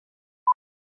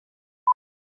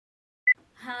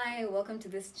Hi, welcome to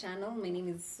this channel. My name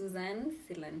is Susan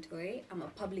Silantoi. I'm a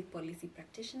public policy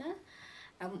practitioner.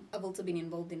 I've also been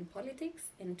involved in politics.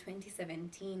 In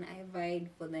 2017, I vied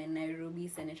for the Nairobi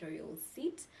senatorial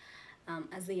seat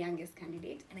as the youngest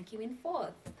candidate, and I came in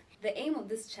fourth. The aim of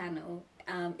this channel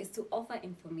is to offer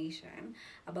information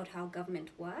about how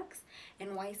government works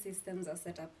and why systems are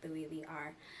set up the way they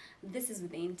are. This is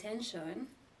with the intention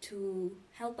to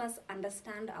help us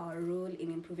understand our role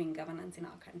in improving governance in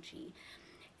our country.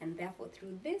 And therefore,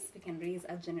 through this, we can raise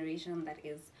a generation that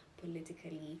is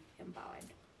politically empowered.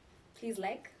 Please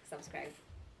like, subscribe.